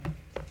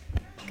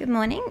Good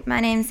morning.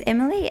 My name's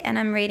Emily and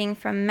I'm reading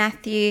from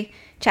Matthew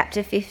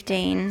chapter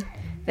 15,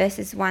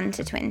 verses 1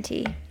 to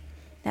 20.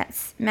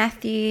 That's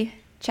Matthew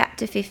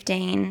chapter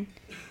 15,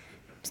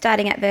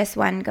 starting at verse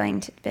 1, going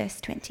to verse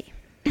 20.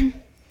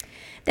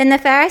 Then the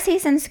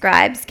Pharisees and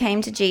scribes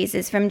came to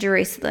Jesus from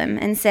Jerusalem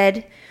and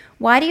said,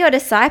 "Why do your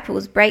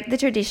disciples break the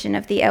tradition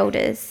of the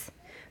elders?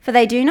 For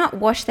they do not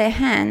wash their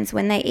hands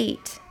when they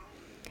eat."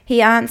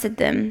 He answered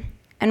them,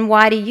 "And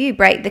why do you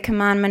break the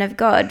commandment of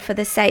God for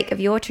the sake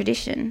of your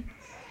tradition?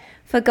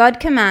 For God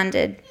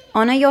commanded,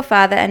 'Honour your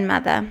father and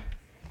mother,'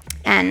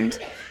 and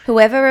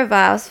 'Whoever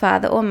reviles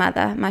father or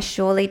mother must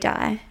surely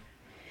die.'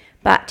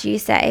 But you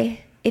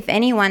say, 'If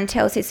anyone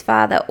tells his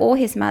father or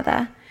his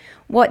mother,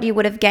 what you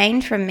would have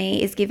gained from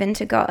me is given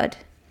to God,'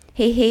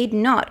 he heed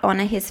not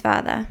honour his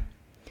father.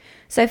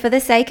 So for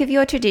the sake of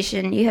your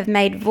tradition you have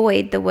made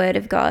void the word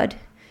of God,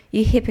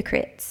 you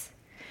hypocrites.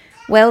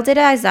 Well did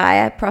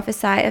Isaiah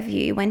prophesy of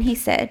you when he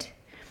said,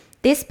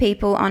 'This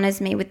people honours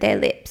me with their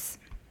lips,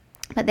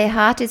 but their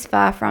heart is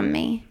far from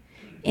me.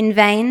 In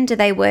vain do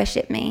they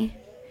worship me,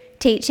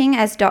 teaching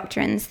as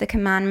doctrines the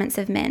commandments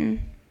of men.'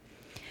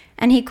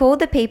 And he called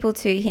the people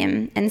to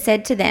him and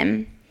said to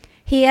them,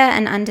 'Hear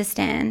and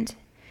understand.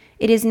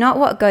 It is not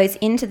what goes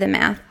into the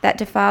mouth that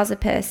defiles a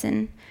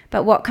person,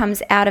 but what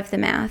comes out of the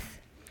mouth.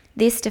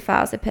 This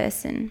defiles a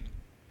person.'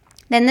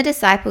 Then the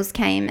disciples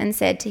came and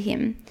said to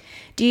him,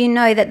 'Do you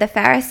know that the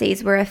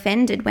Pharisees were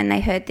offended when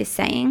they heard this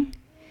saying?'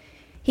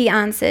 He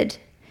answered,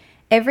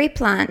 'Every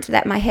plant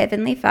that my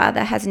heavenly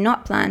Father has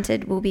not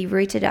planted will be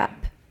rooted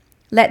up.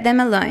 Let them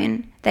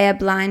alone, they are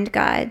blind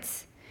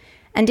guides.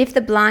 And if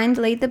the blind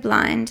lead the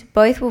blind,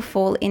 both will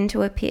fall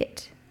into a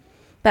pit.'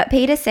 But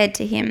Peter said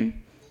to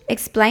him,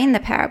 'Explain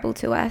the parable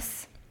to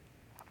us.'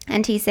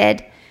 And he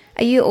said,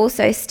 'Are you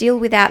also still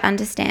without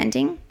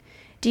understanding?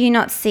 Do you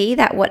not see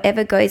that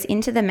whatever goes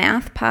into the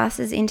mouth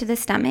passes into the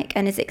stomach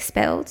and is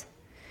expelled?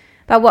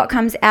 But what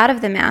comes out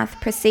of the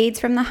mouth proceeds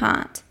from the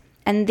heart,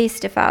 and this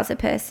defiles a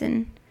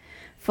person.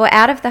 For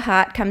out of the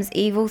heart comes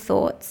evil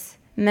thoughts,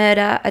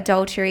 murder,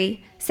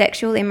 adultery,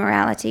 sexual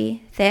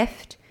immorality,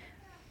 theft,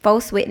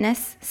 false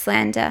witness,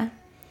 slander.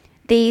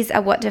 These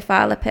are what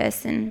defile a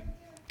person.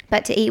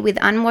 But to eat with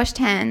unwashed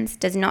hands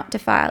does not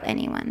defile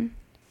anyone."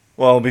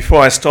 Well,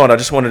 before I start, I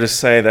just wanted to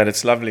say that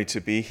it's lovely to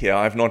be here.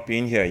 I've not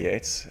been here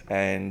yet,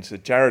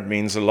 and Jared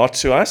means a lot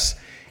to us.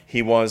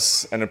 He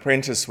was an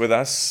apprentice with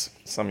us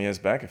some years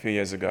back, a few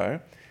years ago.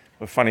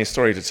 A funny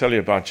story to tell you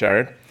about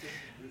Jared.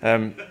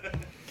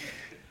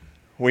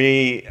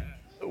 We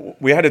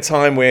had a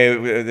time where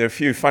there were a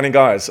few funny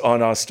guys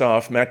on our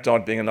staff, Matt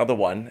Dodd being another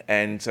one,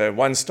 and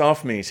one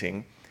staff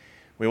meeting,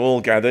 we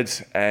all gathered,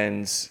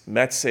 and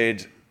Matt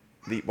said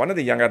one of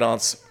the young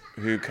adults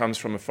who comes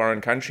from a foreign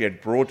country had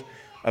brought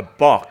a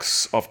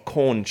box of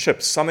corn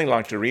chips, something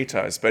like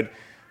Doritos, but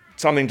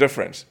something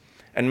different.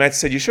 And Matt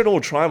said, "You should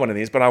all try one of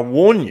these, but I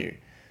warn you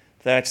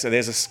that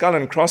there's a skull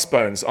and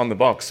crossbones on the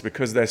box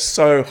because they're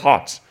so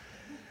hot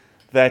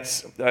that,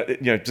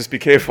 just be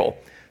careful."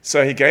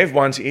 So he gave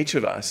one to each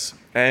of us.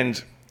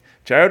 And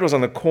Jared was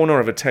on the corner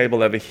of a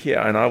table over here,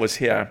 and I was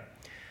here.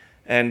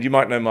 And you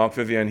might know Mark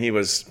Vivian, he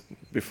was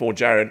before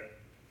Jared.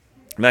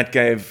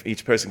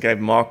 Each person gave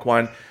Mark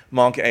one.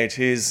 Mark ate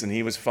his, and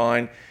he was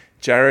fine.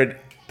 Jared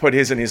put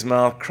his in his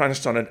mouth,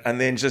 crunched on it, and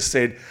then just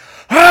said,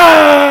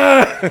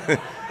 "Ah!"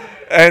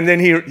 And then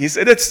he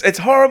said, it's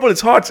horrible,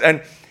 it's hot.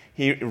 And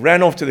he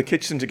ran off to the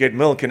kitchen to get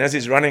milk. And as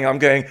he's running, I'm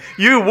going,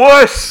 you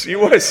wuss.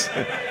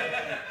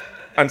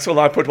 Until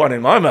I put one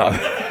in my mouth.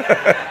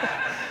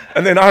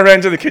 And then I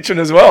ran to the kitchen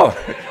as well,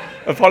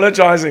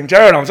 apologizing.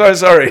 "Jared, I'm so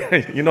sorry.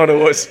 You're not a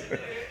wuss."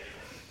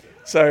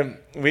 So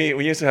we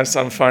used to have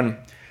some fun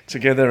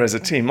together as a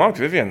team. Mark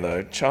Vivian,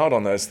 though, chowed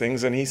on those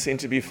things, and he seemed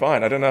to be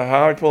fine. I don't know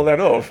how he pulled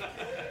that off.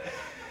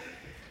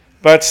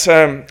 But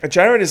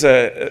Jared is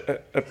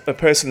a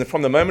person that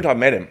from the moment I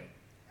met him,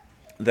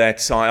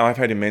 that I've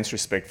had immense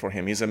respect for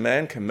him. He's a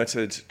man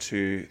committed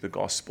to the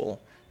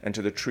gospel and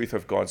to the truth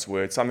of God's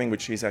word, something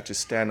which he's had to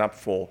stand up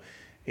for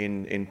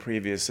in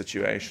previous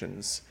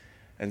situations.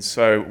 And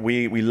so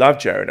we love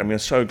Jared, and we're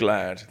so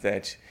glad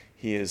that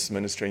he is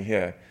ministering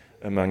here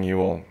among you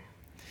all.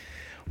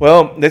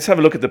 Well, let's have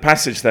a look at the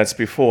passage that's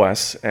before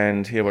us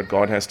and hear what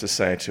God has to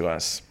say to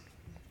us.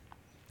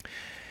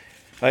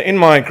 In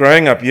my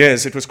growing up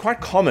years, it was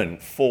quite common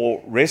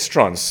for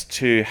restaurants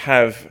to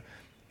have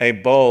a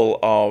bowl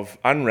of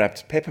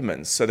unwrapped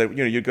peppermints so that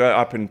you go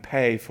up and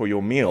pay for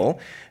your meal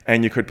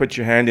and you could put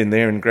your hand in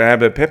there and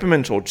grab a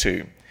peppermint or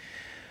two.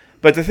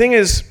 But the thing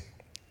is,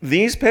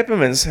 these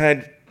peppermints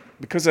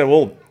because they were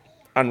all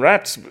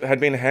unwrapped, had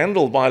been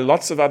handled by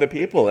lots of other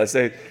people as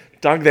they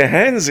dug their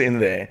hands in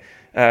there,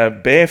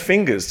 bare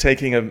fingers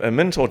taking a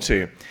mint or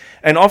two.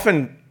 And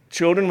often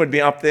children would be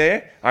up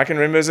there. I can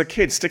remember as a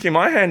kid sticking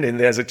my hand in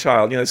there as a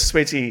child,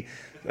 sweaty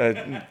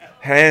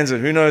hands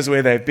of who knows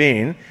where they've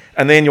been.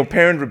 And then your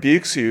parent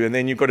rebukes you, and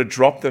then you've got to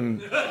drop them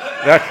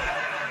back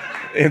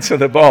into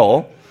the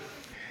bowl.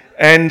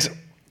 And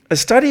a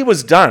study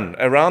was done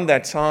around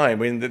that time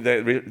when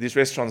these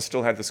restaurants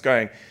still had this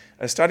going.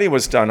 a study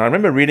was done. I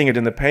remember reading it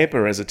in the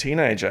paper as a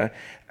teenager,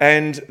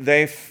 and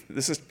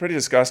this is pretty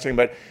disgusting,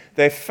 but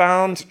they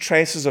found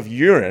traces of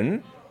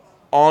urine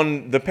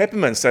on the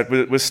peppermints that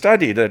were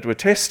studied, that were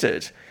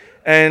tested.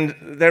 And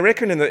they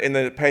reckon in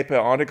the paper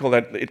article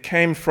that it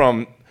came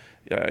from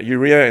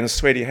urea in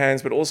sweaty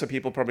hands, but also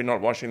people probably not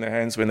washing their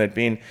hands when they'd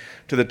been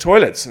to the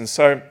toilets. And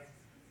so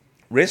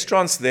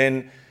restaurants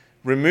then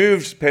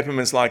removed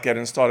peppermints like that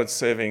and started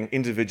serving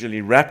individually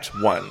wrapped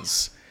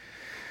ones.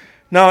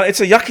 Now, it's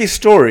a yucky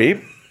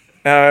story,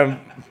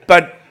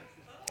 but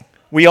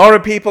we are a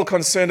people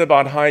concerned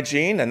about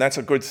hygiene, and that's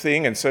a good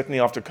thing, and certainly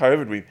after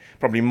COVID, we're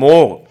probably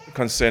more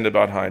concerned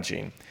about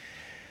hygiene.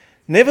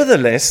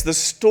 Nevertheless, the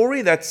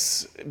story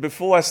that's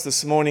before us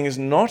this morning is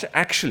not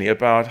actually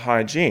about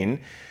hygiene.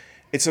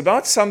 It's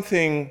about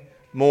something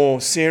more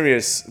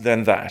serious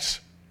than that.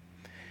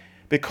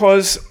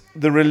 Because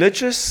the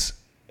religious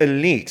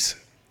elite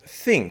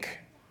think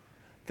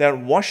that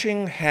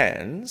washing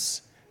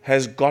hands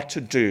has got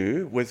to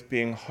do with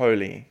being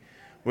holy,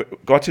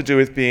 got to do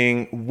with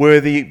being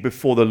worthy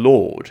before the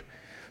Lord.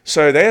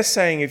 So they're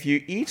saying if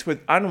you eat with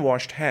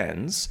unwashed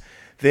hands,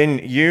 then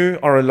you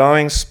are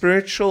allowing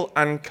spiritual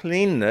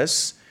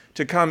uncleanness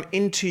to come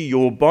into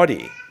your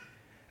body.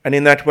 And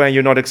in that way,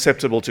 you're not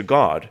acceptable to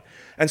God.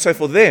 And so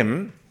for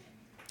them,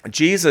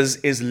 Jesus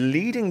is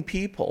leading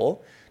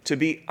people to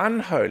be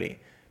unholy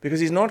because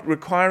he's not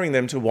requiring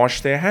them to wash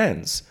their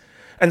hands.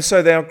 And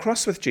so they are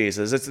cross with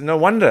Jesus. It's no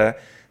wonder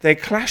they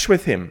clash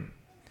with him.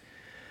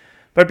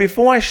 But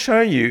before I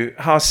show you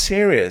how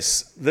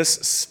serious this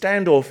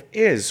standoff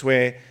is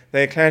where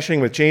they're clashing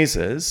with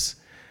Jesus,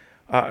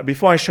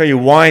 before I show you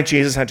why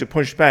Jesus had to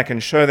push back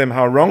and show them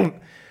how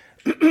wrong,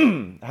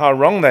 how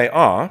wrong they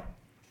are,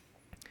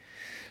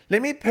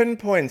 let me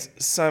pinpoint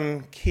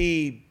some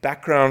key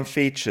background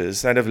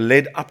features that have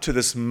led up to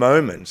this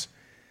moment.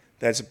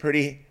 That's a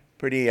pretty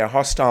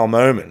hostile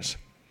moment.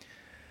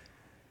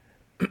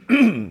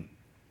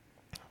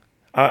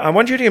 I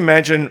want you to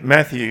imagine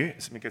Matthew.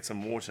 Let me get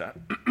some water.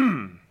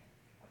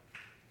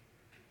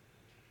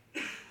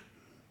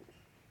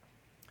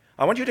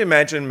 I want you to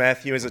imagine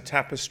Matthew as a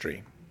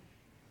tapestry.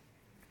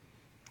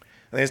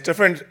 And there's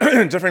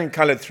different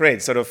colored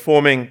threads that are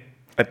forming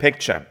a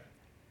picture.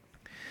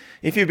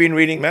 If you've been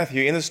reading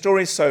Matthew, in the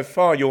story so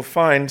far, you'll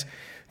find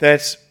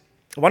that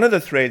one of the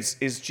threads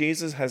is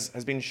Jesus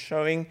has been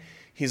showing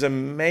his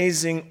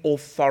amazing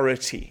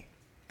authority,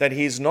 that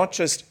he's not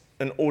just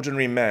an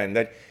ordinary man,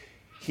 that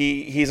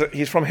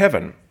he's from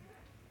heaven.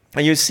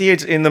 And you see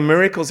it in the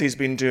miracles he's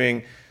been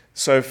doing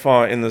so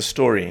far in the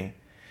story.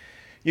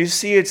 You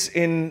see it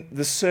in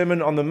the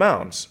Sermon on the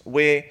Mount,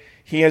 where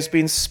he has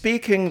been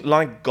speaking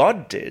like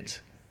God did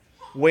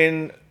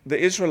when the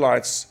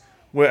Israelites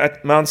were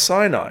at Mount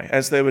Sinai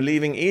as they were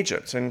leaving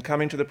Egypt and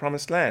coming to the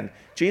Promised Land.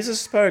 Jesus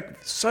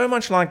spoke so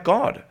much like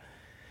God.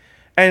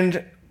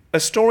 And a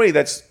story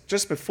that's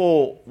just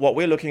before what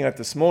we're looking at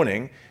this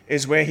morning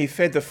is where he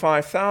fed the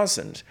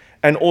 5,000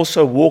 and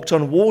also walked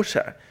on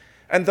water.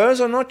 And those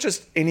are not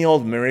just any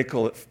old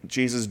miracle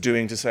Jesus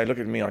doing to say, look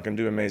at me, I can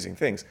do amazing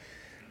things.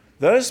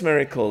 Those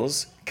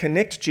miracles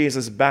connect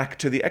Jesus back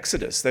to the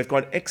Exodus. They've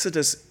got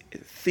Exodus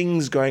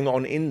things going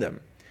on in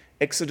them,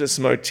 Exodus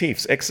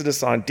motifs,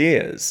 Exodus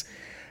ideas.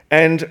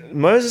 And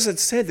Moses had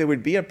said there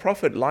would be a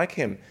prophet like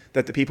him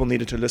that the people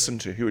needed to listen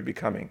to, who would be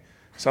coming.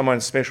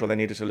 Someone special they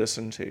needed to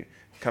listen to,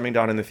 coming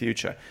down in the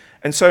future.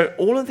 And so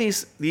all of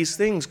these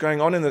things going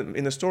on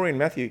in the story in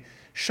Matthew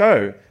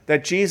show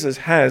that Jesus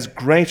has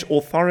great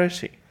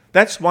authority.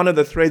 That's one of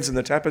the threads in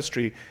the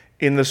tapestry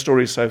in the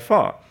story so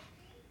far.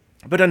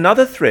 But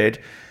another thread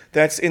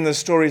that's in the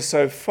story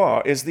so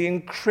far is the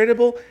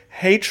incredible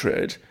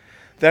hatred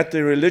that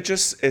the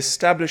religious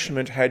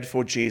establishment had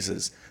for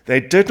Jesus. They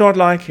did not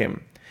like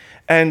him.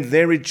 And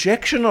their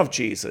rejection of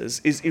Jesus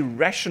is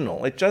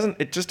irrational. It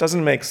just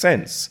doesn't make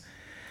sense.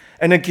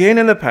 And again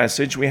in the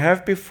passage, we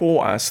have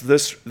before us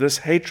this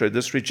hatred,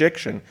 this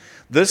rejection.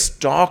 This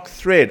dark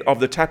thread of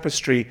the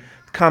tapestry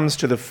comes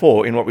to the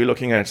fore in what we're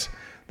looking at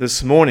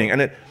this morning.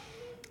 And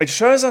it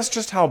shows us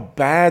just how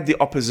bad the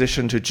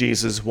opposition to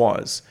Jesus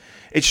was.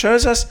 It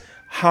shows us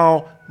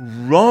how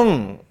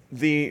wrong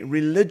the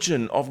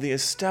religion of the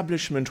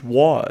establishment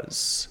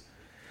was.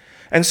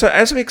 And so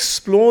as we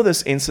explore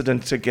this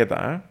incident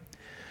together,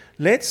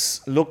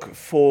 let's look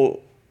for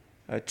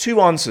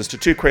two answers to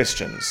two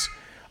questions.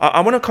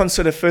 I want to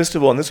consider, first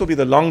of all, and this will be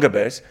the longer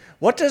bit,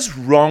 what does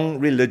wrong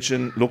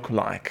religion look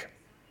like?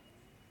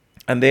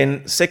 And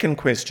then, second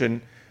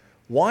question,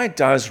 why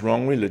does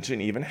wrong religion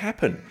even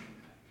happen?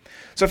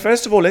 So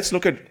first of all, let's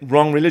look at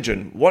wrong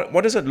religion. What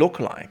does it look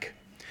like?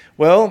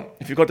 Well,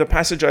 if you've got the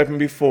passage open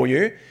before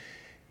you,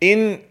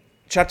 in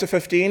chapter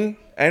 15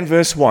 and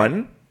verse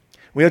 1,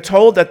 we are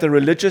told that the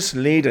religious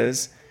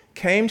leaders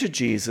came to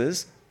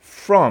Jesus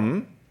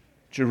from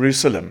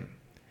Jerusalem.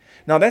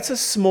 Now, that's a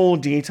small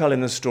detail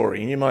in the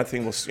story. And you might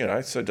think, well,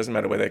 so it doesn't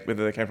matter whether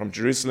they came from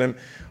Jerusalem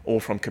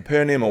or from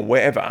Capernaum or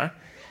wherever.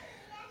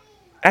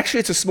 Actually,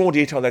 it's a small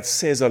detail that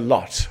says a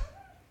lot.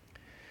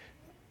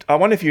 I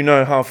wonder if you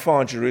know how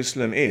far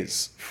Jerusalem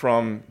is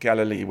from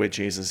Galilee, where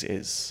Jesus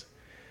is.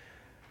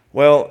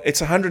 Well,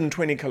 it's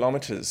 120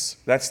 kilometers.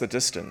 That's the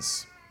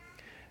distance.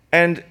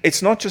 And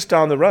it's not just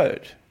down the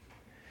road.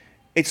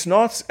 It's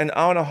not an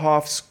hour and a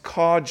half's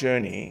car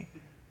journey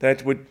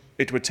that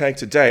it would take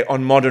today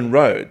on modern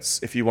roads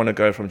if you want to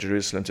go from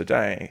Jerusalem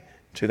today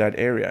to that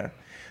area.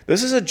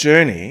 This is a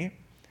journey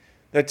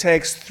that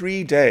takes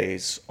 3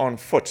 days on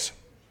foot.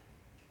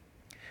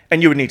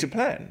 And you would need to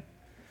plan.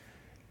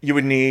 You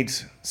would need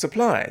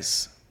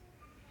supplies.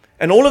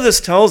 And all of this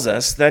tells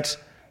us that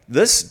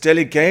this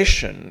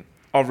delegation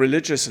of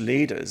religious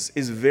leaders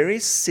is very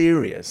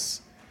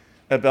serious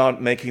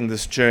about making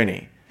this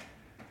journey,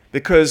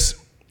 because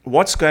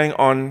what's going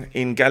on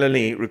in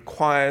Galilee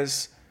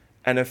requires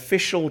an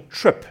official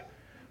trip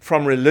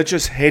from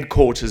religious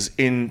headquarters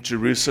in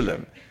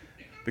Jerusalem,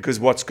 because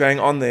what's going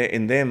on there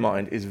in their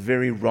mind is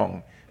very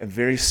wrong and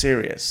very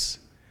serious.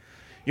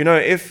 You know,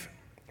 if,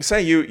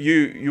 say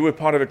you were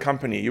part of a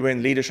company, you were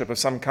in leadership of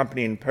some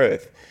company in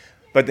Perth,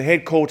 but the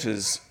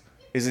headquarters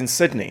is in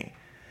Sydney.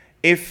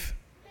 If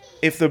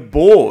the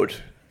board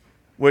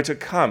were to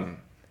come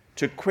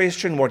to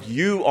question what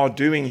you are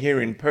doing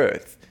here in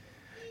Perth,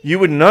 you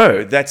would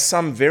know that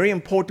some very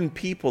important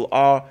people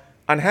are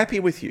unhappy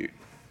with you,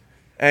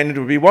 and it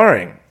would be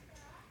worrying.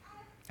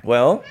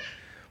 Well,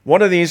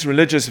 what are these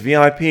religious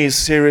VIPs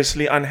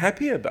seriously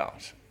unhappy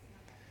about?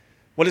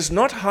 Well, it's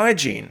not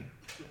hygiene.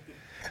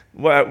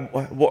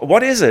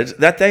 What is it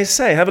that they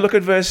say? Have a look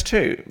at verse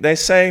 2. They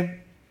say,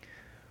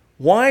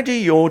 "Why do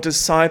your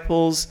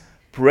disciples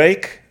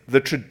break the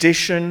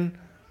tradition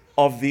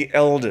of the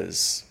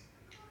elders?"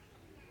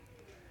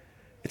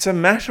 It's a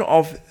matter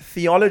of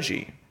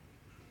theology.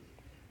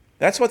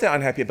 That's what they're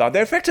unhappy about.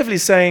 They're effectively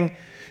saying,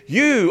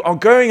 you are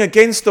going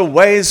against the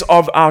ways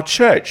of our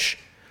church.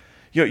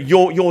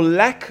 Your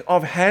lack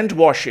of hand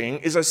washing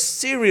is a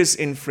serious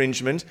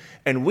infringement,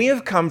 and we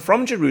have come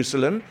from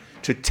Jerusalem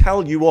to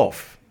tell you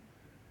off.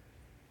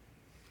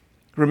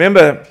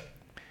 Remember,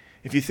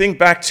 if you think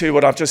back to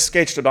what I've just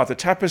sketched about the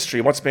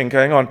tapestry, what's been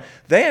going on,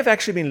 they have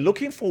actually been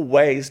looking for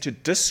ways to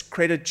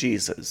discredit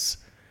Jesus.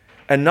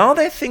 And now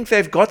they think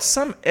they've got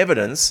some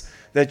evidence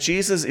that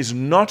Jesus is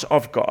not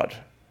of God.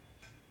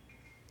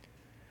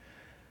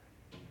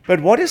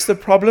 But what is the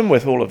problem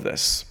with all of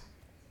this?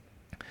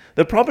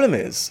 The problem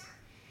is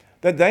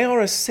that they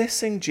are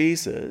assessing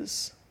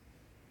Jesus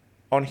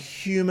on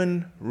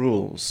human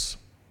rules.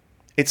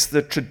 It's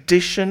the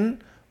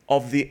tradition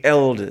of the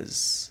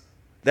elders.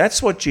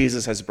 That's what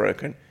Jesus has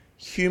broken,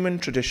 human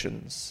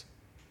traditions.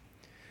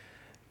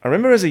 I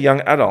remember as a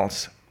young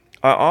adult,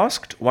 I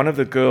asked one of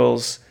the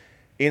girls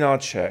in our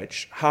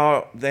church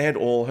how they had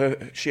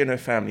she and her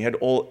family had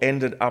all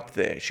ended up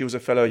there. She was a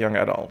fellow young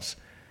adult.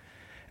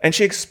 And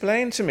she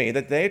explained to me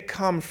that they had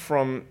come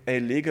from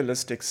a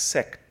legalistic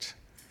sect,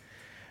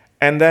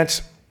 and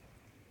that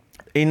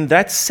in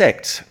that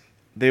sect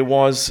there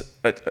was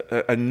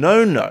a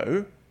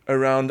no-no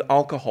around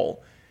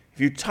alcohol.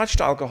 If you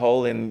touched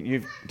alcohol, then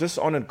you've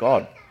dishonored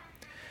God.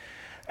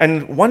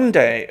 And one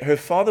day her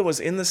father was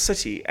in the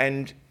city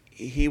and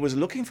he was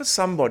looking for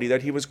somebody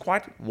that he was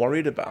quite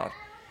worried about.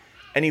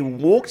 And he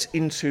walked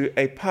into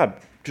a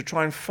pub to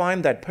try and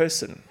find that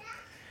person.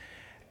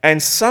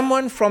 And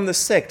someone from the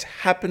sect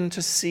happened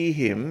to see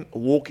him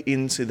walk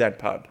into that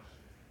pub.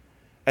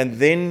 And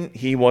then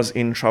he was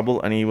in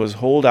trouble and he was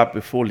hauled up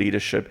before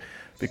leadership,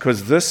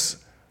 because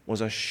this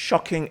was a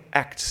shocking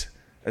act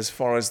as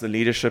far as the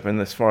leadership and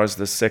as far as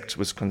the sect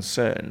was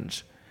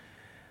concerned.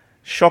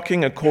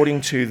 Shocking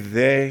according to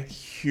their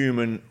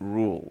human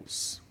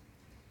rules.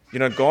 You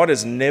know, God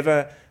has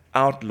never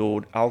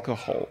outlawed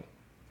alcohol.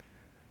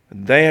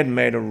 They had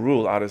made a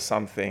rule out of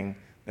something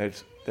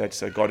that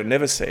God had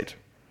never said.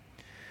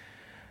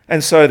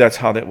 And so that's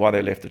why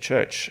they left the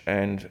church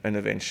and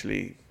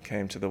eventually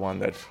came to the one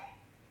that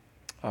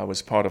I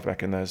was part of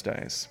back in those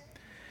days.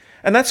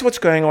 And that's what's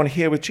going on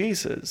here with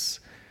Jesus.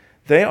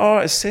 They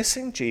are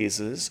assessing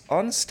Jesus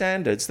on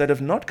standards that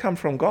have not come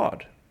from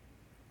God.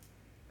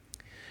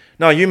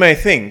 Now, you may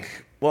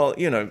think, well,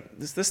 you know,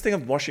 this thing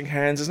of washing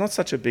hands is not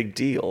such a big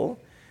deal.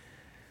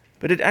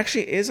 But it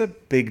actually is a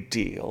big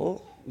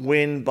deal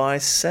when, by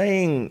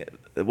saying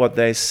what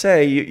they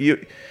say,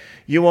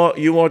 you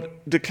are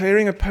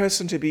declaring a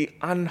person to be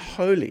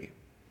unholy,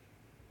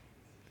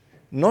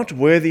 not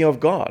worthy of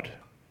God.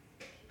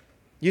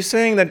 You're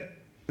saying that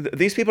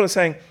these people are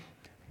saying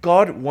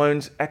God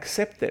won't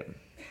accept them,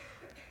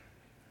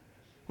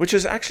 which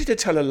is actually to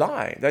tell a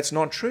lie. That's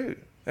not true.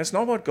 That's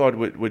not what God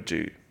would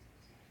do.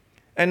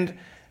 And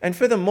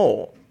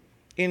furthermore,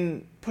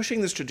 in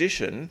pushing this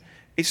tradition,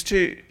 it's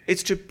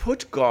to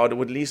put God,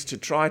 or at least to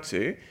try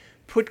to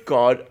put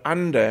God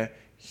under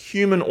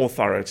human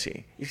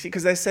authority. You see,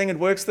 because they're saying it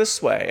works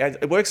this way.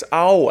 It works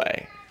our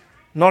way,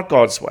 not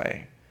God's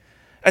way.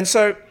 And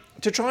so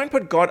to try and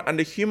put God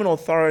under human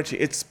authority,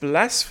 it's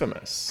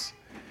blasphemous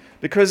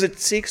because it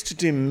seeks to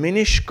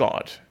diminish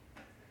God.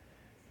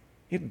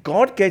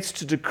 God gets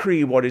to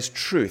decree what is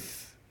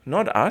truth,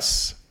 not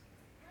us.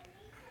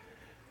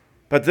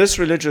 But this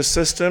religious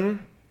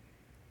system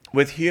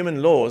with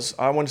human laws,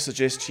 I want to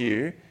suggest to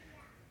you,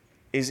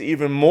 is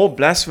even more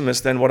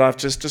blasphemous than what I've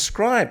just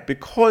described,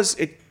 because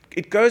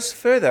it goes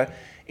further.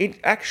 It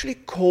actually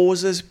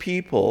causes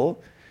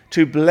people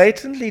to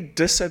blatantly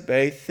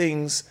disobey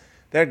things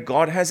that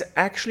God has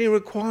actually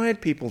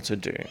required people to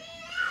do.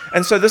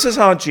 And so this is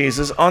how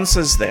Jesus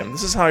answers them.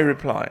 This is how he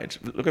replied.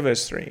 Look at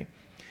verse 3.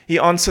 He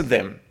answered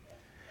them,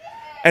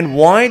 "And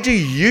why do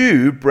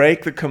you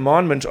break the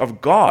commandment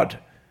of God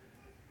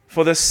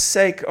for the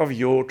sake of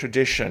your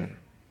tradition?"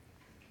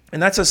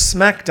 And that's a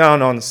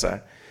smackdown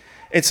answer.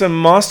 It's a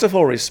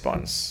masterful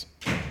response.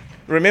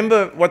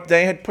 Remember what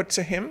they had put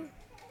to him?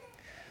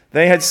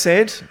 They had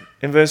said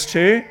in verse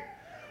 2,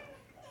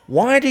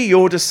 "Why do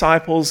your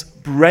disciples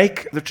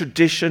break the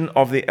tradition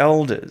of the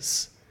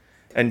elders?"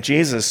 And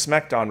Jesus'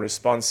 smackdown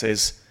response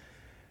is,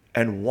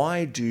 "And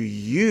why do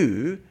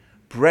you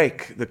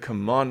break the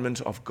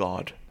commandment of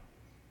God?"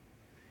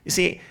 You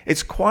see,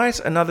 it's quite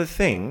another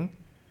thing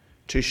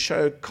to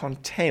show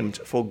contempt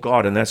for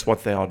God, and that's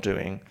what they are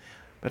doing.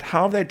 But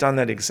how have they done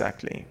that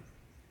exactly?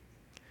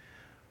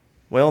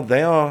 Well,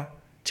 they are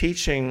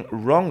teaching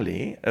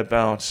wrongly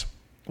about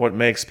what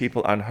makes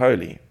people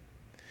unholy.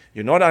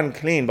 You're not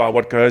unclean by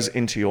what goes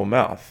into your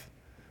mouth.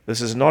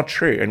 This is not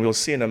true, and we'll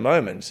see in a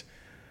moment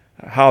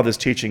how this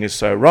teaching is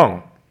so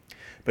wrong.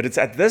 But it's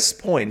at this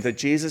point that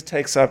Jesus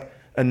takes up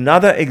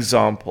another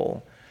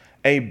example,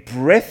 a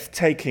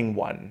breathtaking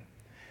one,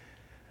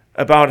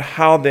 about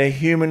how their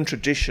human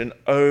tradition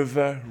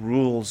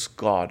overrules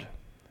God.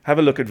 Have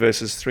a look at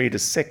verses 3 to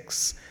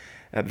 6.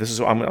 I'm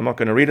not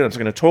going to read it. I'm just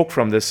going to talk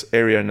from this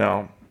area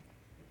now.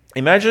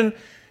 Imagine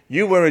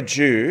you were a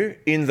Jew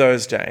in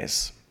those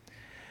days.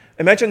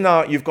 Imagine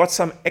now you've got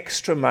some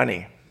extra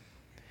money.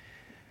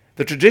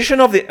 The tradition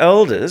of the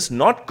elders,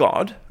 not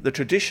God, the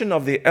tradition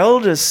of the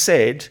elders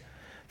said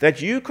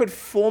that you could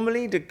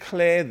formally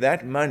declare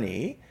that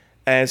money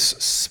as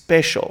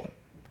special.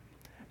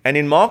 And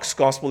in Mark's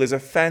gospel, there's a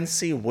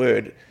fancy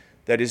word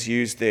that is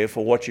used there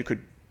for what you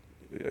could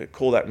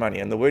call that money,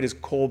 and the word is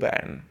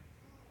korban.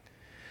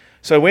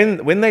 So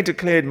when they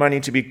declared money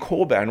to be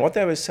korban, what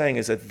they were saying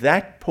is that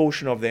that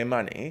portion of their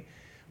money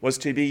was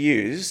to be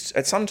used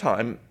at some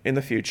time in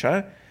the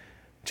future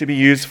to be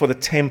used for the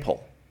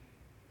temple.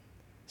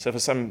 So for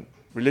some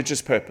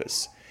religious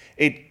purpose.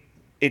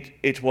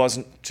 It was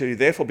to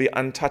therefore be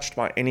untouched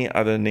by any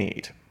other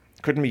need.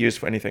 It couldn't be used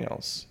for anything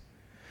else.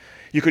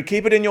 You could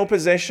keep it in your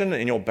possession,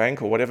 in your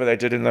bank, or whatever they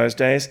did in those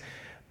days,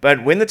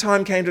 but when the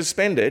time came to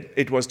spend it,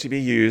 it was to be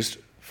used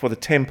for the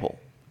temple,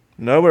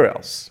 nowhere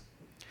else.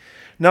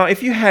 Now,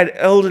 if you had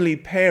elderly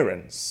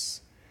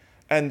parents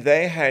and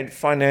they had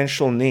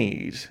financial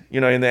need,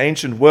 in the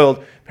ancient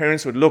world,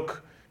 parents would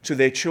look to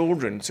their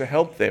children to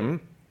help them.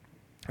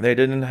 They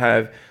didn't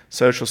have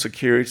social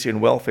security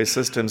and welfare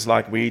systems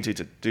like we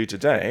do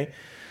today.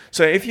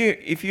 So if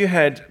you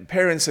had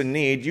parents in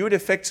need, you would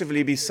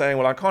effectively be saying,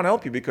 well, I can't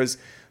help you because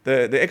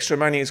the extra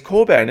money is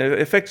korban.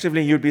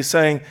 Effectively, you'd be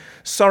saying,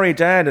 sorry,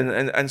 Dad,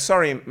 and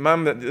sorry,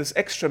 Mum, that this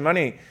extra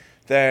money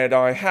that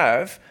I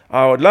have,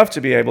 I would love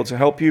to be able to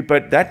help you,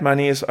 but that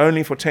money is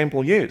only for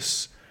temple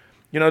use.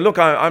 Look,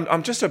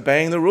 I'm just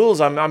obeying the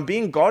rules. I'm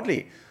being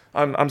godly.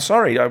 I'm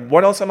sorry.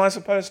 What else am I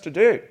supposed to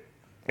do?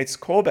 It's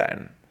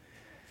korban.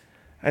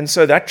 And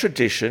so that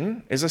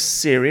tradition is a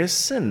serious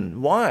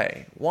sin.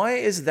 Why? Why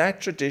is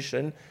that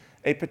tradition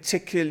a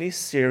particularly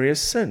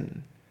serious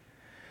sin?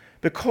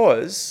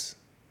 Because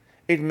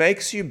it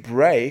makes you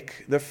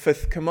break the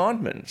fifth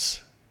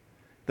commandment,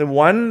 the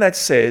one that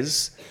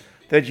says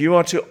that you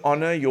are to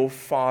honor your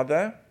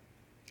father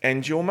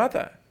and your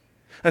mother.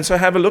 And so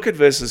have a look at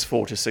verses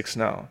 4 to 6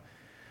 now.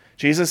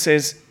 Jesus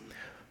says,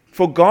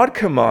 "For God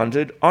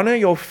commanded, honor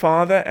your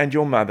father and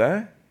your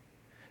mother,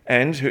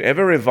 and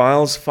whoever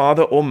reviles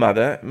father or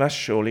mother must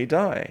surely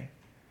die.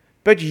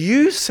 But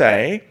you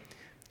say,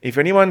 if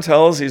anyone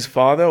tells his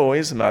father or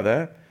his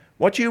mother,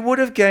 what you would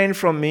have gained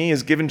from me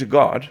is given to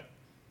God,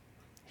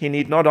 he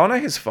need not honor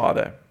his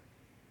father.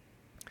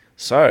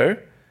 So,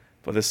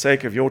 for the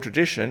sake of your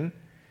tradition,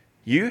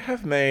 you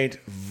have made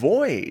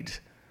void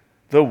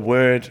the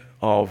word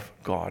of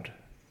God."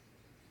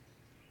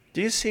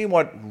 Do you see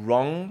what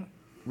wrong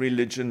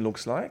religion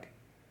looks like?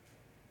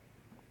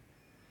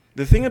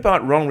 The thing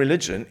about wrong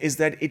religion is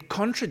that it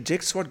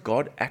contradicts what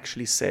God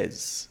actually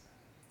says.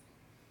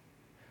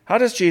 How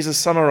does Jesus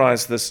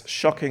summarize this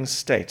shocking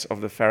state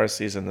of the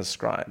Pharisees and the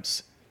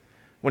scribes?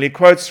 Well, he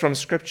quotes from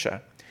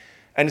Scripture,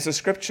 and it's a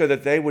Scripture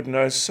that they would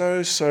know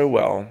so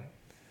well.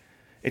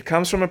 It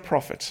comes from a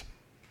prophet,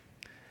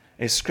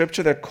 a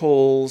Scripture that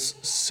calls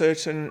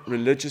certain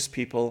religious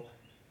people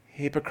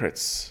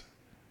hypocrites.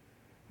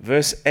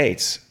 Verse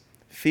 8,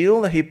 feel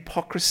the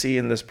hypocrisy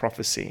in this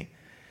prophecy.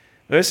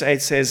 Verse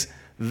 8 says,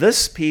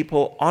 "This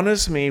people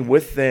honors me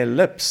with their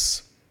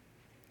lips,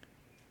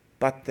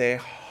 but their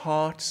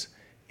heart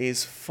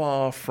is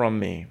far from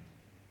me."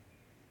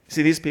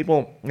 See, these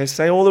people, they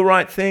say all the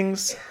right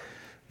things.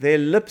 Their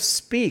lips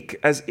speak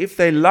as if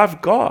they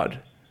love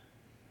God,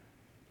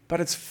 but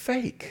it's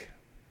fake.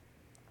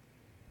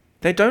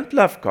 They don't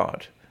love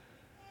God.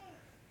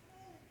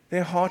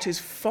 Their heart is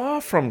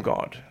far from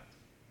God.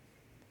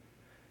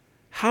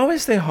 How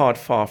is their heart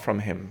far from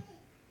him?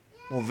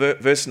 Well,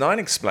 verse 9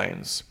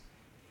 explains,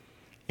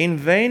 in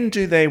vain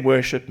do they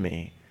worship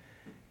me,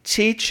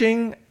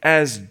 teaching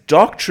as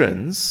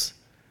doctrines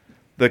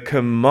the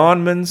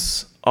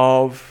commandments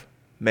of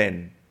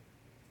men.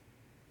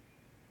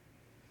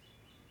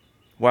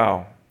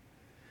 Wow.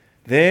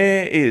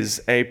 There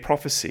is a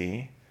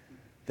prophecy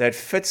that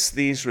fits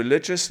these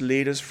religious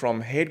leaders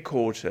from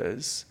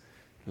headquarters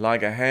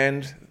like a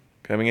hand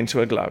going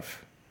into a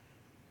glove.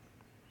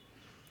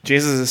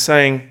 Jesus is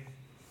saying,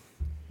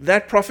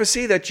 that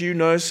prophecy that you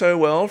know so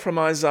well from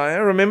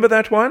Isaiah, remember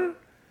that one?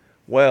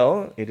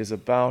 Well, it is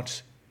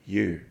about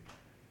you.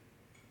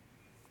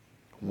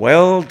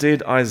 Well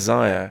did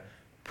Isaiah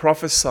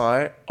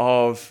prophesy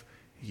of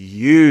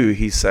you,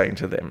 he's saying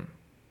to them.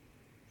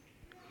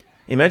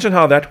 Imagine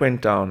how that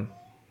went down.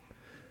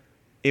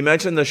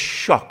 Imagine the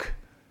shock,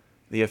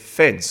 the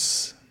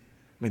offense.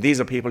 I mean, these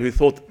are people who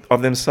thought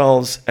of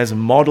themselves as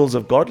models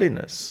of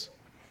godliness.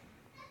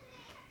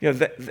 You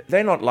know,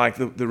 they're not like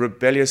the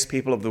rebellious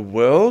people of the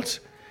world,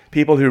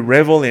 people who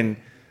revel in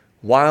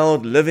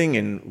wild living,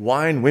 in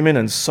wine, women,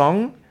 and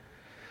song.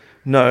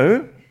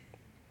 No,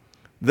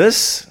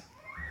 this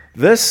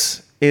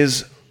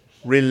is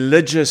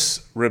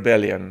religious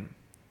rebellion,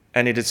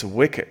 and it is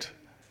wicked.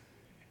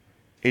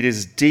 It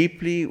is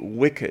deeply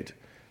wicked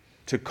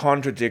to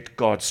contradict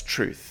God's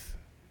truth.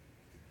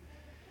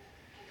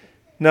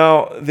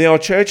 Now, there are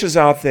churches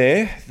out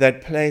there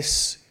that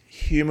place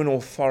human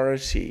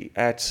authority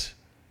at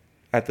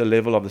the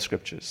level of the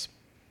Scriptures.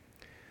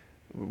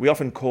 We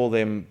often call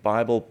them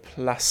Bible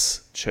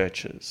plus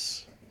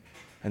churches.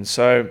 And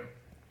so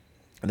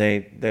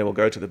they will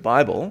go to the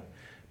Bible,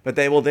 but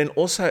they will then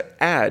also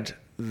add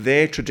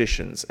their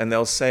traditions, and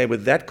they'll say,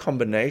 with that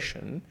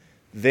combination,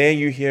 there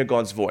you hear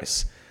God's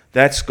voice.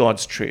 That's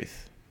God's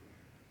truth.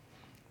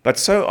 But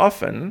so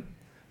often,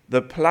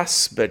 the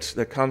plus bit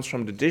that comes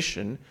from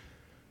tradition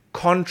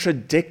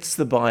contradicts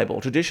the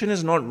Bible. Tradition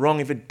is not wrong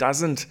if it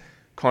doesn't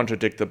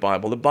contradict the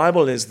Bible. The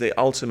Bible is the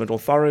ultimate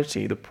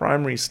authority, the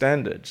primary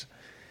standard.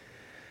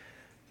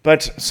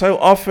 But so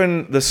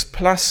often, this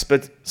plus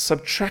bit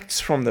subtracts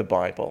from the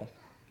Bible.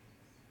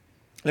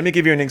 Let me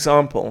give you an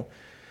example.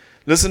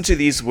 Listen to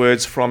these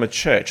words from a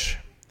church.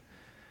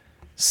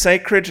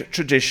 Sacred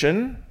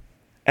tradition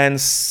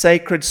and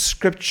sacred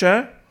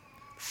scripture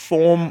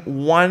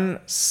form one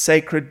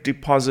sacred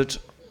deposit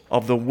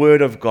of the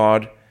Word of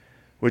God,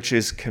 which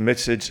is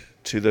committed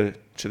to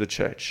the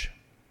church.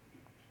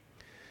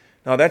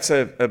 Now that's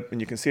and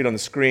you can see it on the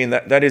screen,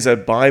 that is a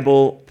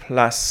Bible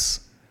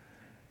plus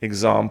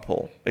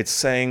example. It's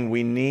saying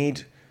we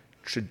need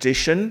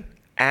tradition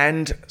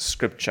and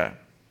scripture.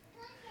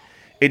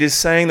 It is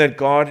saying that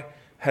God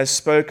has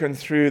spoken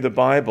through the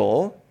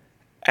Bible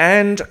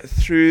and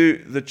through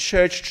the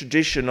church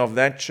tradition of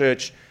that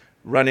church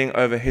running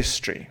over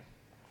history.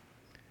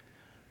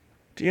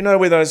 Do you know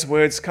where those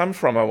words come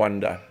from, I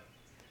wonder?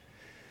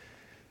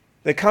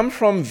 They come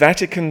from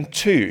Vatican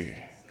II.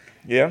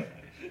 Yeah?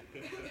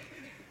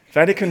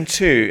 Vatican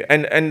II.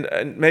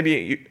 And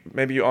maybe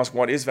you ask,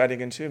 what is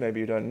Vatican II? Maybe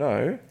you don't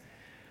know.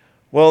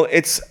 Well,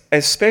 it's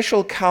a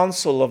special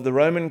council of the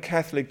Roman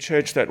Catholic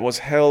Church that was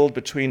held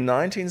between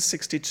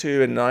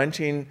 1962 and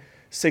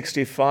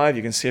 1965.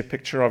 You can see a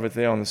picture of it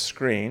there on the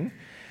screen.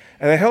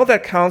 And they held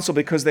that council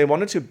because they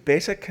wanted to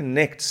better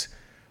connect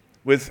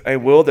with a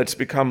world that's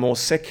become more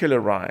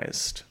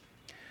secularized.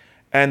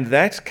 And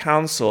at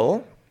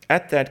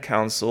that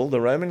council,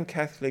 the Roman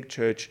Catholic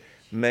Church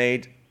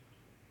made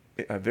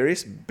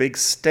various big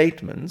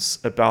statements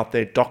about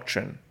their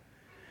doctrine.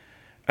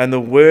 And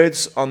the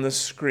words on the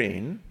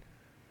screen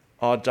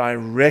are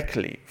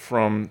directly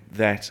from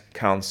that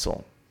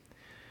council.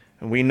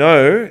 And we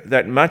know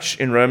that much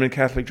in Roman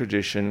Catholic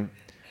tradition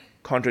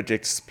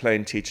contradicts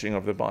plain teaching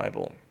of the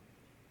Bible.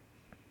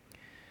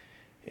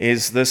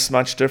 Is this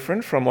much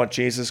different from what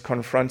Jesus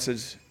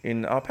confronted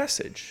in our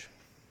passage?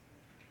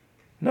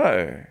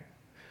 No.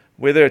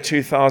 Whether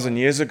 2,000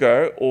 years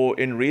ago or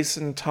in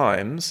recent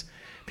times,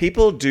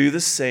 people do the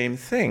same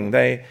thing.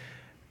 They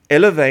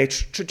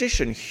elevate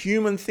tradition,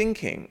 human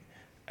thinking,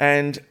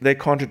 and they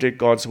contradict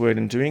God's word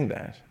in doing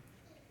that.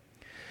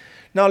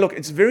 Now look,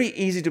 it's very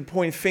easy to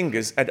point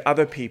fingers at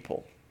other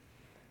people.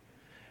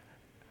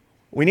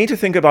 We need to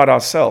think about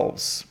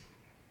ourselves.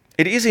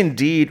 It is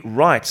indeed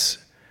right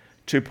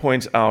to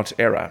point out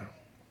error.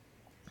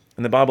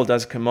 And the Bible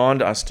does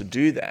command us to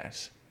do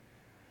that.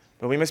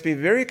 But we must be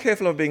very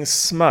careful of being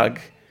smug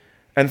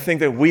and think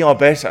that we are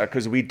better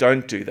because we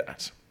don't do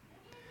that.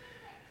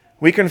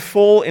 We can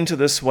fall into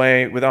this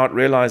way without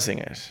realizing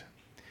it.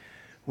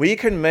 We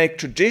can make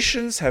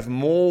traditions have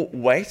more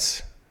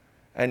weight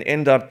and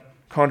end up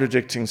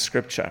contradicting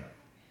Scripture.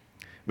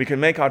 We can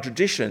make our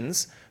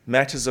traditions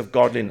matters of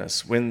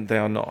godliness when they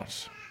are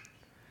not.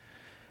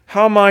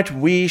 How might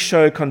we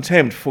show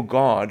contempt for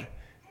God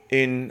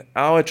in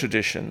our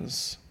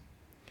traditions?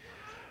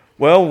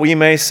 Well, we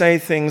may say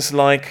things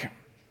like,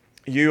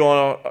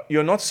 you're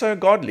not so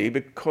godly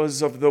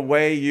because of the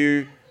way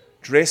you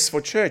dress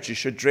for church. You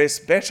should dress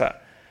better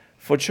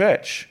for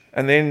church.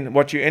 And then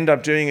what you end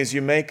up doing is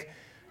you make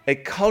a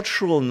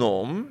cultural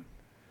norm,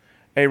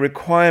 a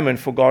requirement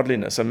for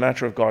godliness, a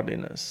matter of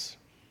godliness.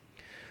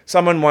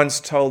 Someone once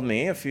told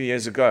me a few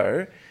years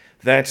ago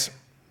that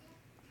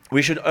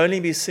we should only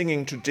be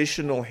singing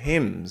traditional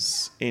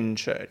hymns in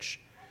church.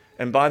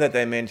 And by that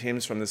they meant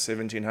hymns from the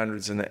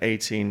 1700s and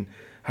the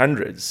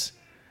 1800s.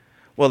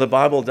 Well, the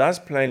Bible does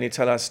plainly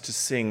tell us to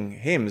sing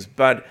hymns,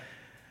 but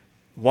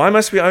why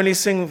must we only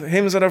sing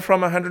hymns that are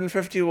from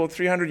 150 or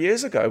 300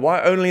 years ago?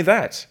 Why only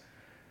that?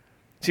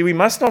 See, we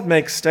must not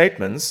make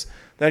statements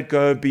that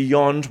go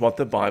beyond what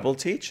the Bible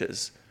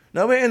teaches.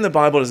 Nowhere in the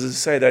Bible does it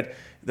say that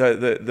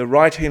the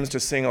right hymns to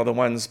sing are the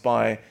ones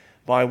by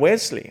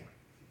Wesley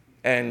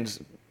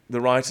and the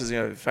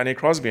writers, Fanny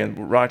Crosby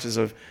and writers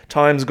of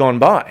times gone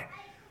by.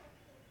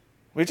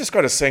 We've just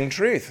got to sing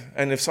truth.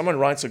 And if someone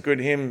writes a good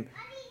hymn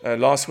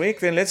last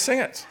week, then let's sing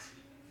it.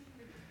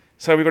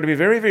 So we've got to be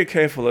very, very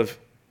careful of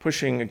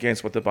pushing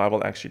against what the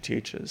Bible actually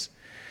teaches.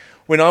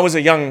 When I was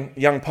a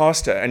young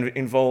pastor and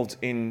involved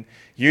in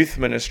youth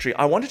ministry,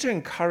 I wanted to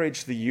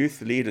encourage the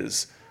youth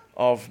leaders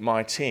of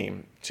my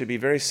team to be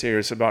very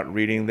serious about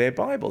reading their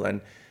Bible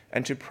and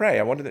to pray.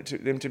 I wanted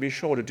them to be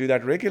sure to do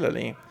that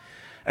regularly.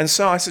 And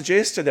so I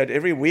suggested that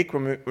every week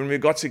when we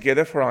got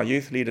together for our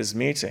youth leaders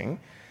meeting,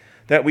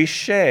 that we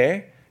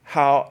share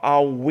how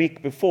our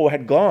week before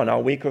had gone,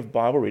 our week of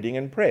Bible reading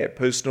and prayer,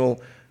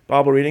 personal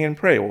Bible reading and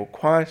prayer, or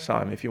quiet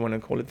time, if you want to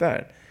call it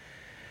that.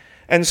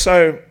 And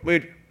so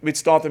we'd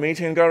start the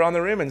meeting and go around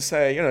the room and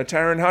say,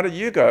 Taryn, how did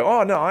you go?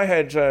 Oh, no, I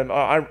had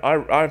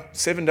I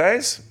 7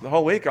 days, the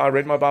whole week, I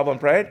read my Bible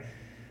and prayed.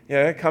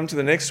 Come to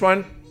the next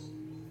one.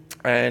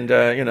 And,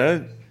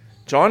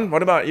 John,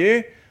 what about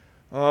you?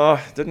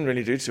 Oh, didn't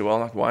really do too well,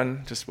 like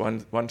one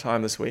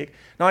time this week.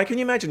 Now, can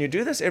you imagine, you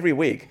do this every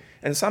week,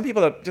 and some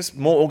people are just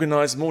more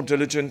organized, more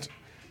diligent,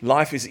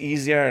 life is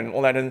easier and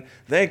all that, and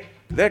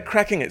they're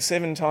cracking it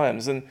 7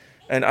 times, and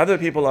other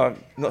people are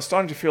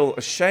starting to feel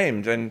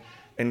ashamed and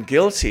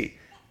guilty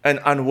and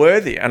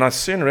unworthy. And I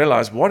soon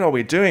realized, what are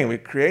we doing? We're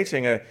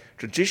creating a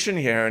tradition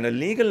here and a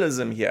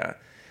legalism here.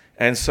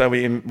 And so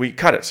we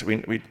cut it.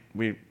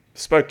 We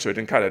spoke to it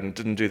and cut it and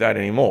didn't do that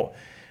anymore.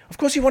 Of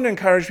course, you want to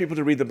encourage people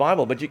to read the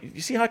Bible, but you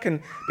see how it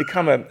can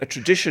become a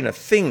tradition, a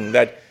thing,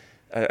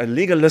 a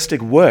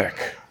legalistic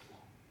work.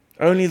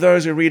 Only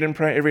those who read and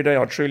pray every day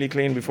are truly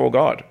clean before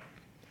God.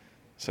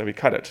 So we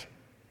cut it.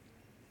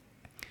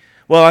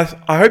 Well,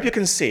 I hope you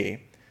can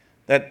see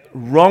that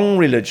wrong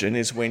religion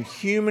is when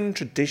human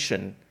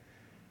tradition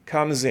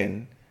comes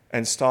in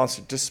and starts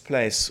to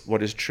displace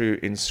what is true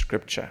in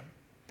Scripture.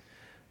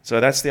 So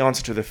that's the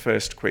answer to the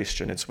first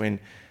question. It's when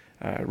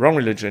wrong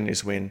religion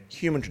is when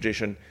human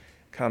tradition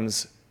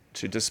comes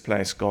to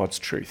displace God's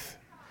truth.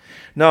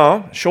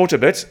 Now, short a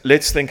bit,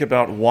 let's think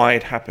about why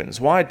it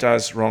happens. Why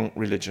does wrong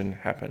religion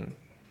happen?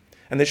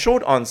 And the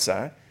short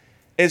answer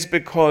is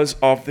because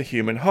of the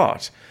human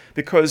heart.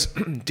 Because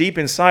deep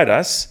inside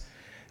us,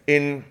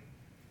 in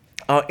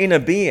our inner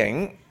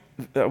being,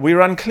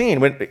 we're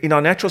unclean. In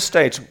our natural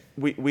state,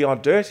 we are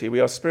dirty. We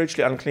are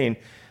spiritually unclean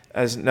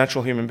as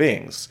natural human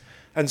beings.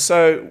 And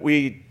so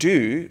we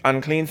do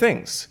unclean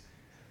things.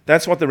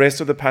 That's what the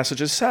rest of the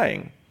passage is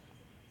saying.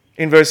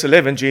 In verse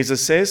 11,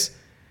 Jesus says,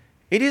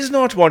 "It is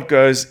not what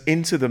goes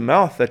into the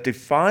mouth that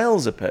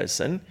defiles a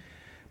person,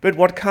 but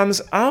what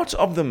comes out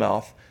of the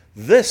mouth,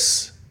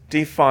 this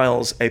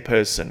defiles a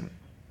person."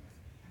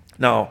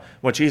 Now,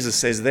 what Jesus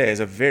says there is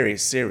a very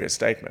serious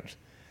statement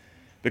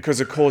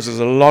because it causes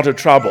a lot of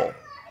trouble.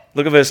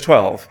 Look at verse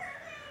 12.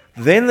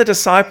 "Then the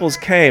disciples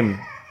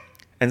came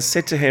and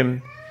said to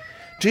him,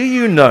 'Do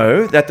you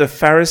know that the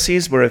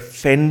Pharisees were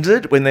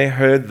offended when they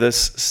heard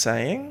this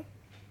saying?'"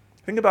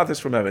 Think about this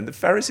for a moment. The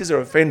Pharisees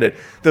are offended.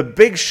 The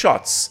big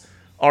shots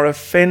are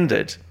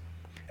offended.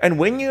 And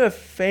when you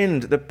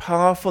offend the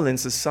powerful in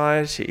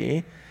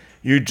society,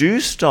 you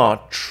do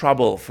start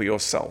trouble for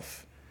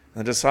yourself.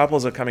 And the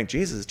disciples are coming,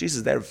 Jesus,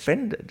 they're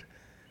offended.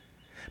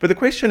 But the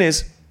question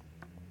is,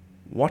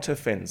 what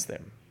offends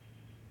them?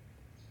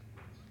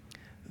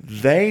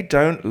 They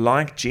don't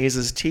like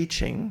Jesus'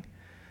 teaching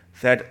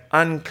that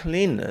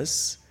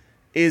uncleanness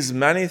is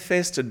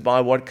manifested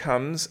by what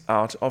comes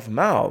out of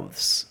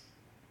mouths.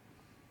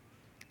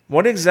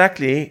 What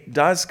exactly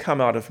does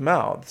come out of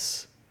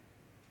mouths?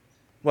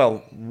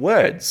 Well,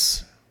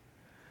 words.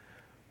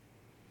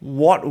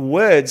 What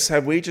words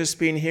have we just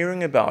been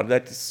hearing about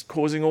that's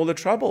causing all the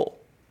trouble?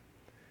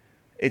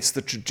 It's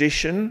the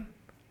tradition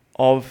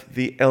of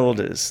the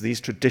elders,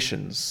 these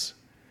traditions.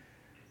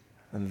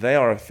 And they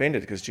are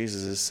offended because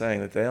Jesus is saying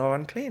that they are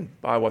unclean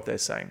by what they're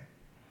saying.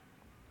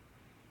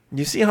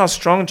 You see how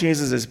strong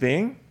Jesus is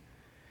being?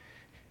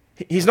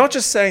 He's not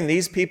just saying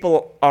these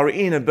people are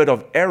in a bit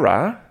of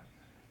error.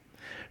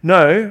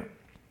 No,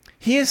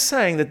 he is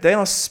saying that they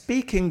are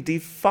speaking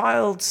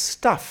defiled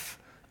stuff,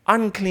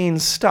 unclean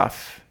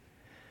stuff.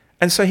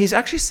 And so he's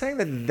actually saying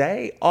that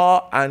they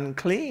are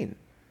unclean.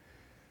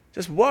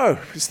 Just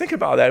think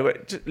about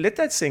that. Just let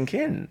that sink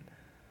in.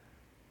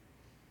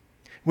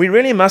 We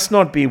really must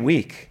not be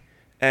weak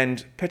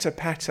and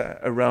pitter-patter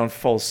around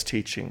false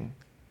teaching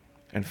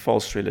and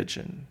false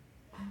religion.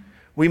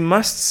 We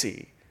must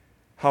see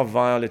how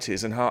vile it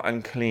is and how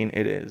unclean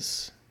it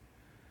is.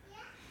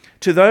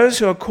 To those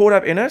who are caught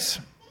up in it,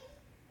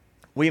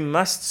 we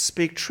must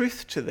speak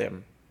truth to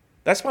them.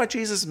 That's why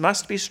Jesus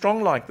must be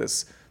strong like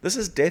this. This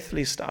is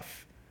deathly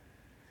stuff.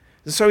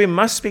 And so we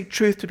must speak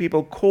truth to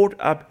people caught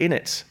up in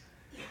it.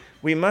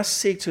 We must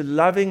seek to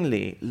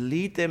lovingly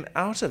lead them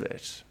out of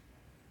it.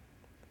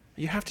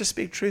 You have to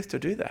speak truth to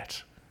do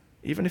that,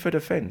 even if it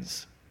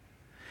offends.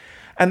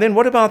 And then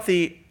what about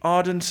the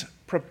ardent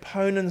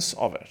proponents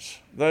of it?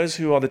 Those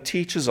who are the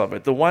teachers of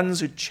it, the ones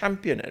who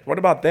champion it. What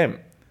about them?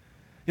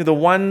 The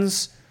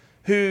ones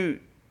who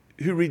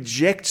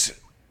reject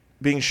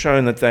being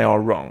shown that they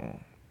are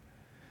wrong.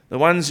 The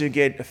ones who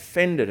get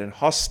offended and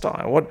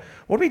hostile. What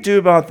do we do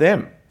about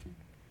them?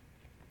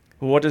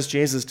 Well, what does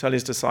Jesus tell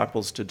his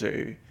disciples to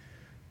do?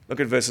 Look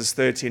at verses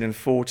 13 and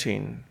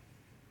 14.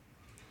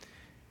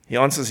 He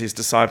answers his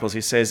disciples.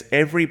 He says,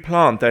 "Every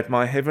plant that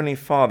my heavenly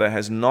Father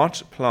has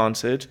not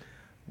planted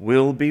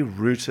will be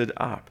rooted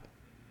up."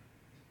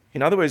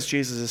 In other words,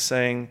 Jesus is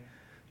saying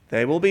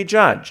they will be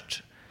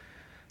judged.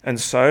 And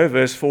so,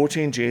 verse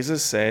 14,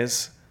 Jesus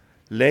says,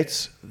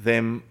 "Let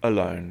them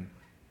alone.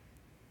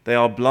 They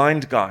are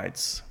blind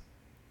guides.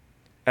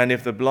 And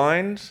if the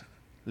blind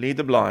lead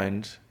the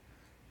blind,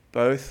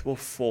 both will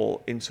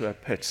fall into a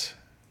pit."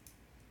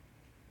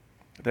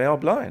 They are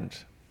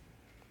blind.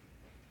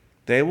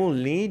 They will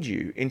lead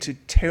you into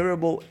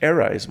terrible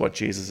error, is what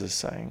Jesus is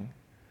saying.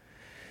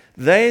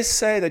 They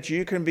say that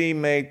you can be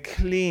made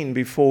clean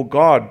before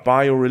God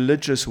by your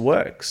religious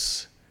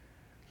works,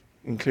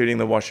 including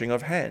the washing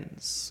of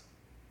hands.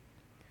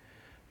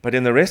 But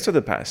in the rest of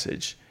the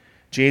passage,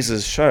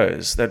 Jesus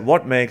shows that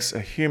what makes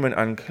a human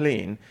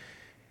unclean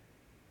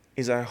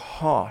is a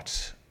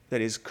heart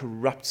that is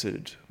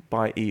corrupted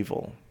by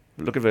evil.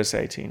 Look at verse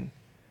 18.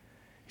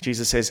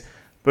 Jesus says,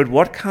 "But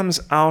what comes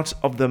out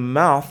of the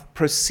mouth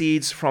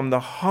proceeds from the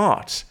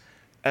heart,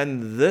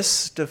 and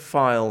this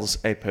defiles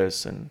a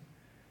person."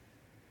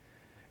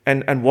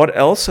 And what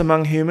else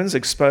among humans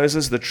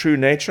exposes the true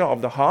nature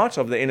of the heart,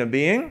 of the inner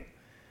being?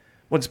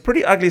 Well, it's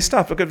pretty ugly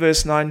stuff. Look at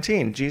verse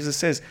 19. Jesus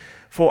says,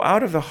 "For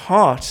out of the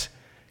heart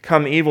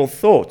come evil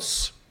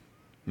thoughts,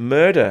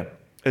 murder,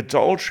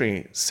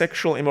 adultery,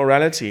 sexual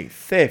immorality,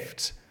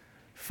 theft,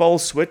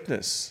 false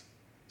witness,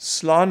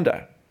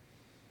 slander."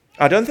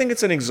 I don't think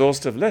it's an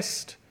exhaustive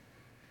list.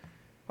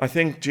 I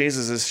think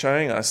Jesus is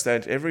showing us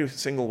that every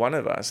single one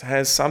of us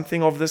has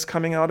something of this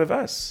coming out of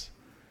us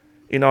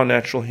in our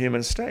natural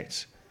human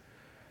state.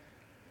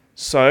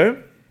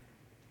 So,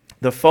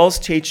 the false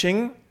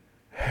teaching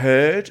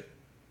heard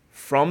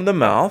from the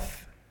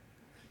mouth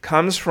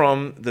comes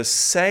from the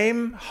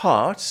same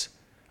heart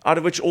out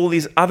of which all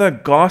these other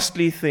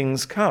ghastly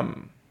things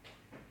come.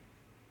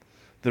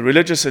 The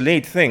religious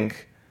elite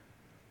think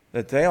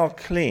that they are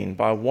clean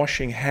by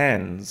washing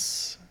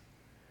hands,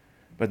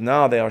 but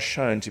now they are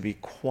shown to be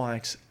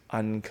quite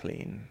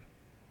unclean.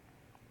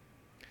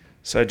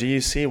 So do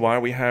you see why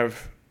we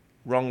have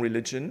wrong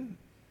religion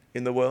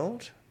in the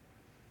world?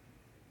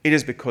 It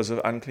is because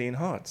of unclean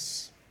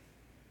hearts.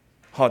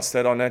 Hearts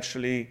that are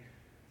naturally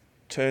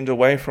turned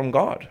away from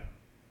God.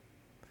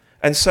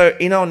 And so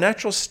in our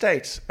natural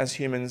state as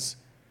humans,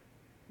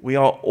 we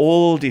are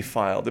all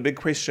defiled. The big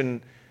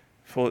question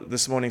for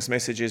this morning's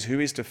message is,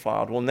 who is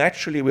defiled? Well,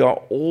 naturally, we are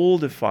all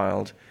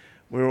defiled.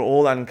 We're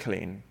all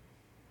unclean.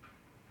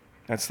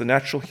 That's the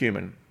natural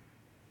human.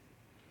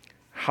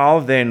 How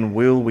then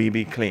will we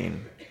be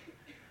clean?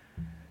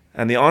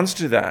 And the answer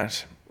to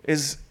that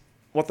is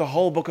what the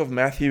whole book of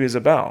Matthew is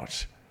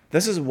about.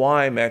 This is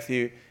why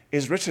Matthew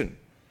is written.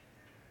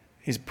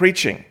 He's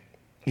preaching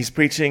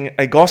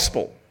a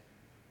gospel,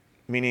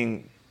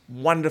 meaning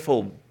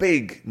wonderful,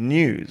 big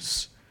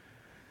news.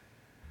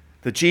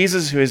 The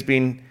Jesus who has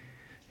been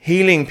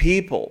healing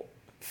people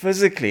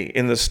physically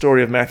in the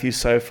story of Matthew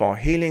so far,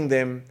 healing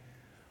them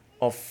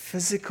of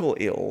physical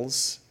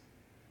ills,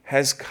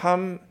 has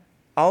come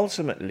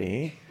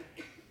ultimately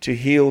to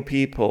heal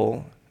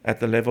people at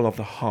the level of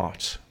the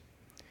heart.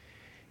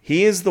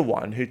 He is the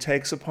one who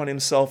takes upon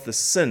himself the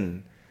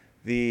sin,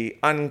 the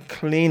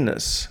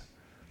uncleanness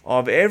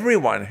of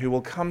everyone who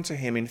will come to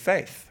him in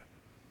faith.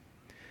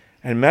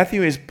 And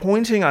Matthew is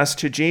pointing us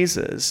to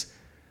Jesus.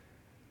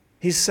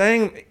 He's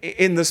saying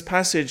in this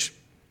passage,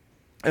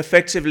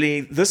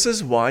 effectively, this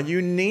is why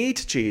you need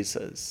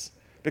Jesus.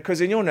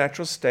 Because in your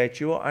natural state,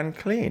 you are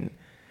unclean.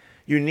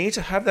 You need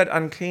to have that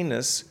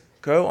uncleanness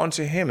go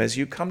onto him as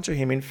you come to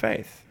him in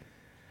faith.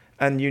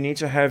 And you need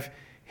to have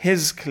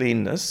his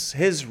cleanness,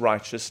 his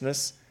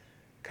righteousness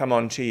come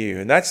onto you.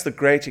 And that's the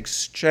great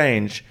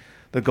exchange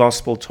the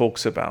gospel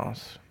talks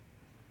about.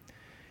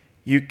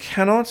 You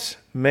cannot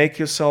make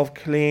yourself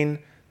clean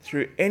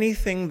through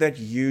anything that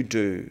you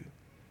do.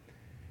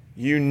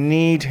 You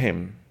need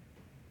him.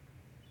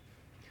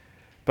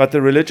 But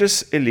the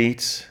religious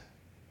elite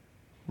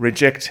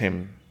reject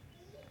him.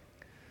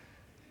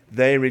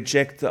 They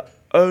reject the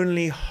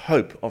only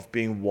hope of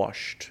being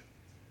washed.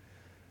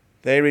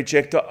 They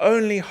reject the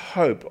only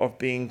hope of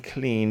being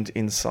cleaned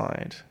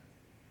inside.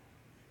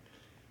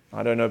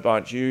 I don't know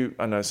about you.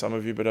 I know some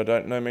of you, but I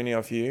don't know many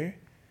of you.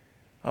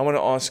 I want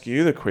to ask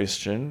you the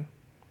question,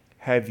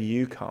 have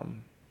you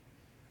come?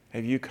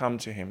 Have you come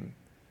to him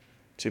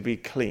to be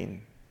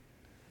clean?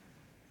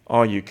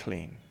 Are you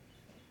clean?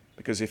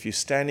 Because if you're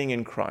standing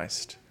in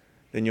Christ,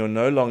 then you're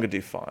no longer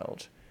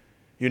defiled.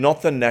 You're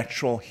not the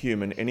natural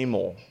human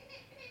anymore.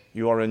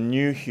 You are a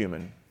new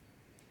human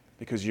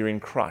because you're in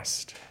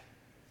Christ,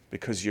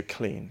 because you're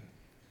clean.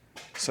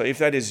 So if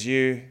that is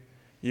you,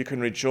 you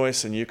can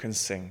rejoice and you can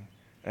sing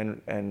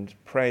and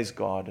praise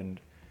God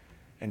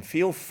and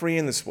feel free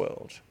in this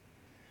world.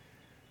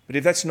 But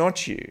if that's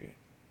not you,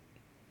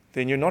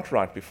 then you're not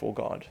right before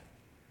God.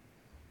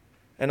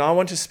 And I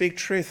want to speak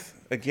truth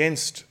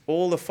against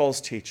all the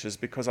false teachers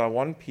because I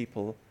want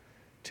people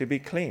to be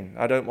clean.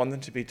 I don't want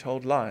them to be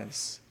told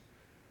lies.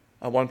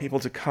 I want people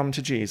to come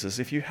to Jesus.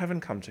 If you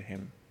haven't come to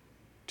him,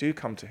 do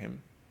come to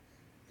him.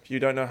 If you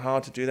don't know how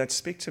to do that,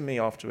 speak to me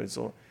afterwards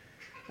or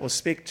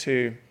speak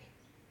to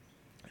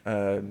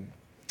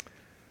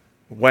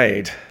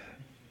Wade,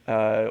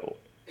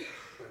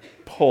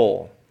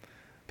 Paul,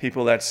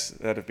 people that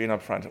have been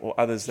up front, or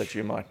others that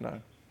you might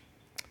know.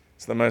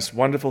 It's the most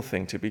wonderful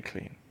thing to be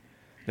clean.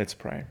 Let's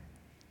pray.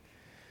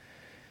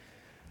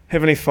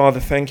 Heavenly Father,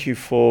 thank you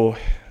for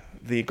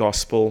the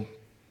gospel,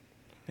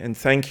 and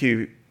thank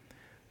you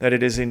that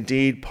it is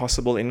indeed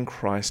possible in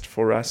Christ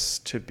for us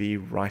to be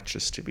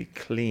righteous, to be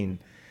clean,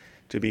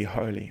 to be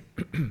holy,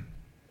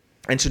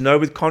 and to know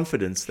with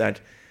confidence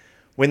that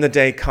when the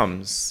day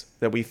comes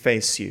that we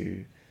face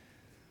you,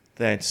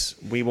 that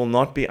we will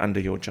not be under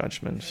your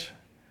judgment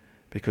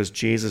because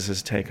Jesus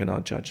has taken our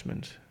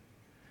judgment.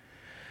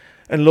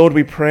 And Lord,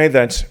 we pray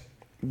that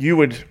you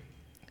would,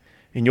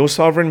 in your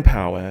sovereign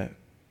power,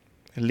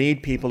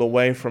 lead people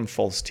away from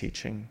false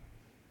teaching.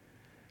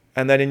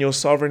 And that in your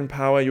sovereign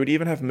power, you would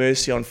even have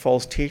mercy on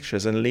false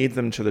teachers and lead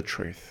them to the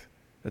truth,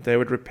 that they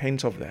would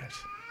repent of that.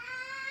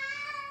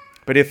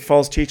 But if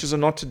false teachers are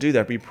not to do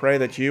that, we pray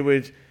that you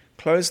would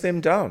close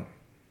them down,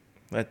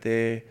 that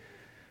their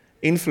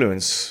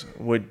influence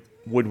would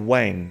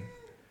wane,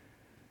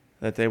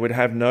 that they would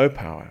have no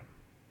power.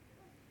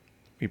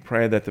 We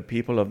pray that the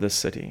people of this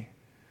city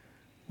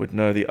would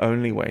know the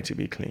only way to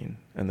be clean,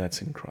 and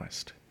that's in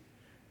Christ.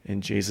 In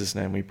Jesus'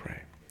 name we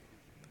pray.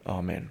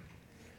 Amen.